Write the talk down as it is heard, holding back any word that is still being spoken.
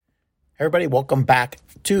Everybody, welcome back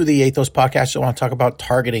to the Ethos Podcast. I want to talk about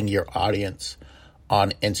targeting your audience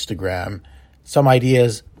on Instagram. Some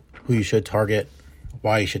ideas, who you should target,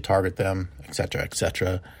 why you should target them, etc.,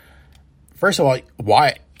 etc. First of all,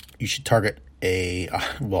 why you should target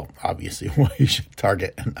obviously why you should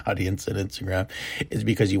target an audience on Instagram is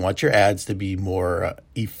because you want your ads to be more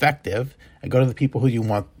effective and go to the people who you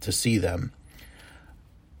want to see them.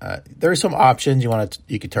 There are some options.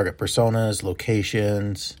 You could target personas,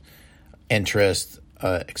 locations, interest,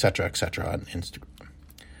 etc., etc. on Instagram.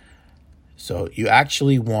 So you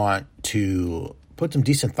actually want to put some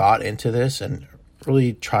decent thought into this and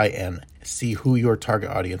really try and see who your target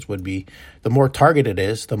audience would be. The more targeted it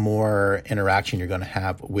is, the more interaction you're going to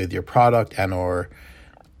have with your product and or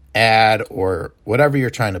ad or whatever you're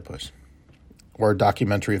trying to push, or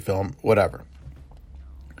documentary film, whatever.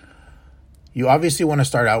 You obviously want to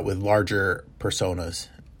start out with larger personas,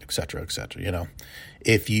 etc., etc.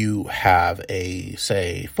 If you have a,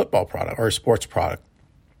 say, football product or a sports product,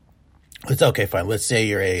 it's okay, fine. Let's say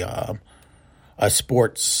you're a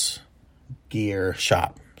sports gear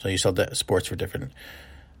shop. So you sell sports for different,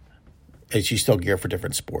 you sell gear for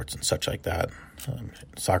different sports and such like that.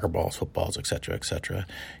 Soccer balls, footballs, etc., etc.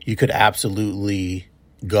 You could absolutely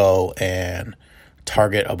go and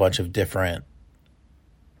target a bunch of different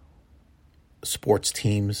sports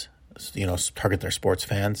teams, target their sports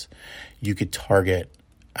fans. You could target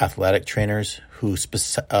athletic trainers who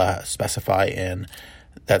specify in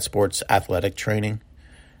that sports athletic training.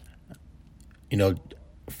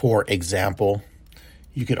 For example,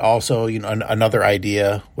 you could also, another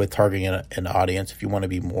idea with targeting an audience, if you want to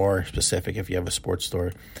be more specific, if you have a sports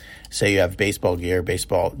store, say you have baseball gear,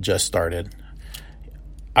 baseball just started.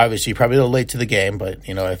 Obviously, you're probably a little late to the game, but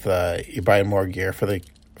if you're buying more gear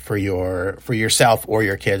for yourself or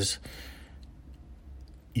your kids,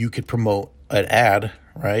 you could promote an ad,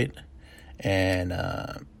 right? And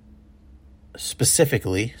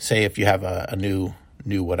specifically, say if you have a new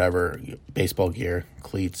whatever, baseball gear,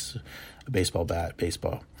 cleats, a baseball bat,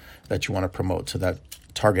 baseball, that you want to promote to that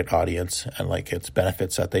target audience and like its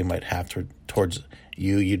benefits that they might have towards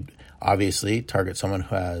you. You'd obviously target someone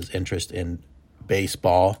who has interest in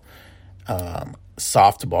baseball,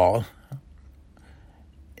 softball,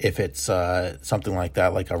 if it's something like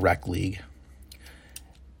that, like a rec league.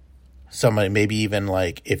 Somebody, maybe even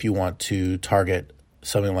like if you want to target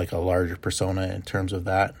something like a larger persona in terms of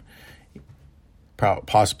that,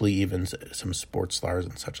 possibly even some sports stars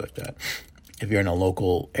and such like that. If you're in a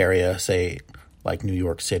local area, say like New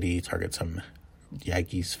York City, target some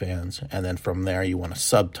Yankees fans, and then from there you want to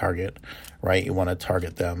sub-target, right? You want to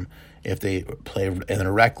target them if they play in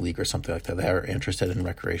a rec league or something like that. They're interested in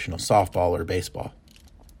recreational softball or baseball.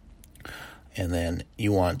 And then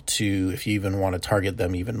you want to, if you even want to target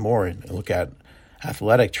them even more, and look at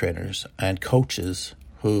athletic trainers and coaches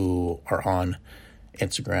who are on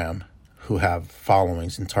Instagram who have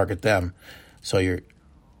followings, and target them. So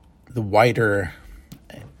the wider,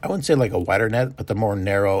 I wouldn't say like a wider net, but the more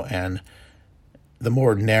narrow and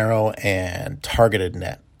targeted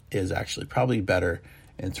net is actually probably better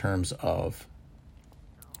in terms of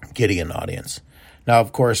getting an audience. Now,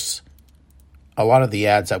 of course, a lot of the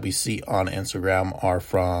ads that we see on Instagram are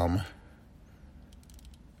from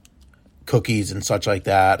cookies and such like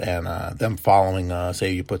that, and them following,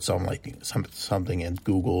 say you put something in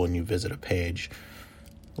Google and you visit a page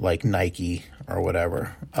like Nike or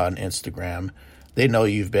whatever on Instagram, they know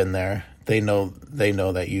you've been there. They know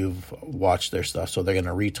that you've watched their stuff, so they're going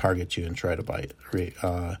to retarget you and try to buy.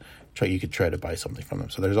 You could try to buy something from them.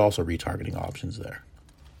 So there's also retargeting options there.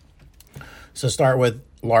 So start with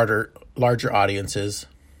larger audiences.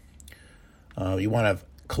 You want to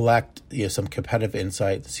collect some competitive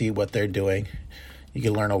insight, see what they're doing. You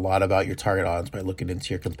can learn a lot about your target audience by looking into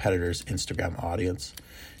your competitors' Instagram audience.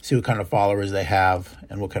 See what kind of followers they have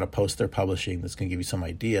and what kind of posts they're publishing. This can give you some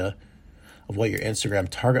idea of what your Instagram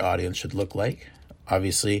target audience should look like.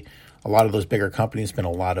 Obviously, a lot of those bigger companies spend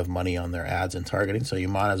a lot of money on their ads and targeting, so you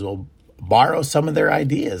might as well borrow some of their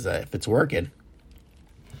ideas if it's working.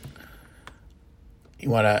 You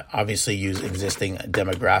want to obviously use existing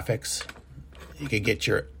demographics. You could get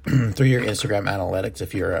through your Instagram analytics,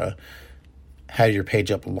 if you're had your page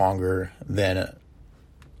up longer than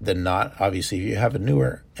not. Obviously, if you have a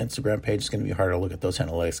newer Instagram page, it's going to be harder to look at those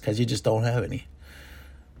analytics because you just don't have any.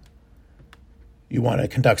 You want to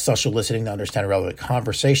conduct social listening to understand relevant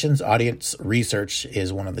conversations. Audience research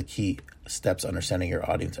is one of the key steps understanding your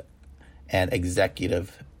audience and execute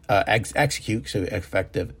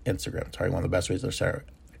effective Instagram target. One of the best ways to start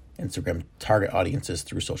Instagram target audiences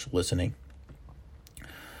through social listening.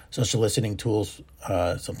 Social listening tools,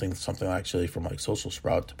 something actually from like Social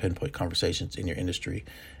Sprout to pinpoint conversations in your industry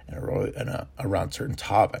and around certain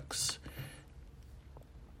topics.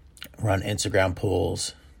 Run Instagram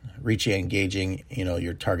polls, reaching, engaging,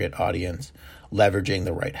 your target audience, leveraging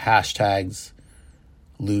the right hashtags,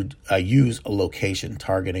 use location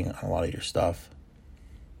targeting on a lot of your stuff.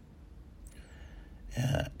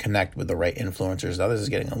 Connect with the right influencers. Now, this is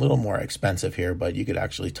getting a little more expensive here, but you could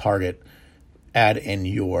actually add in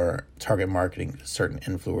your target marketing certain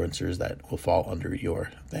influencers that will fall under your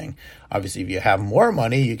thing. Obviously, if you have more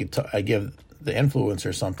money, you could give the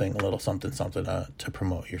influencer something to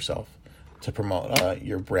promote yourself, to promote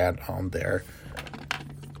your brand on their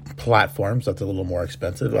platforms. That's a little more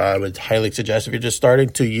expensive. I would highly suggest, if you're just starting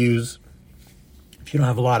to use, if you don't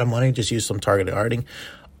have a lot of money, just use some targeted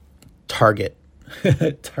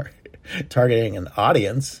targeting an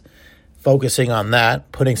audience, focusing on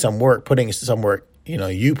that, putting in some work, finding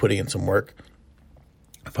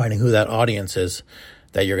who that audience is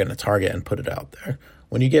that you're going to target and put it out there.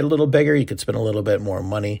 When you get a little bigger, you could spend a little bit more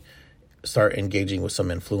money, start engaging with some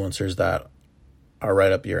influencers that are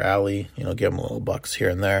right up your alley, give them a little bucks here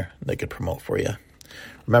and there. They could promote for you.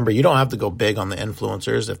 Remember, you don't have to go big on the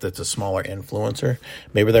influencers. If it's a smaller influencer,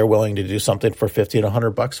 maybe they're willing to do something for $50 to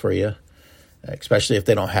 $100 for you, especially if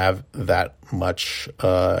they don't have that much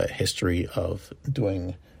history of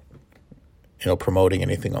doing, promoting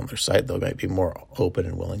anything on their site. They might be more open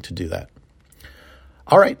and willing to do that.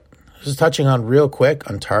 All right. Just touching on real quick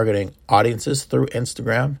on targeting audiences through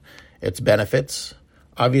Instagram, its benefits.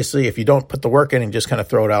 Obviously, if you don't put the work in and just kind of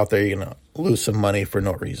throw it out there, you're going to lose some money for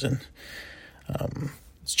no reason.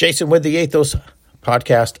 It's Jason with the Ethos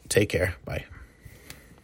Podcast. Take care. Bye.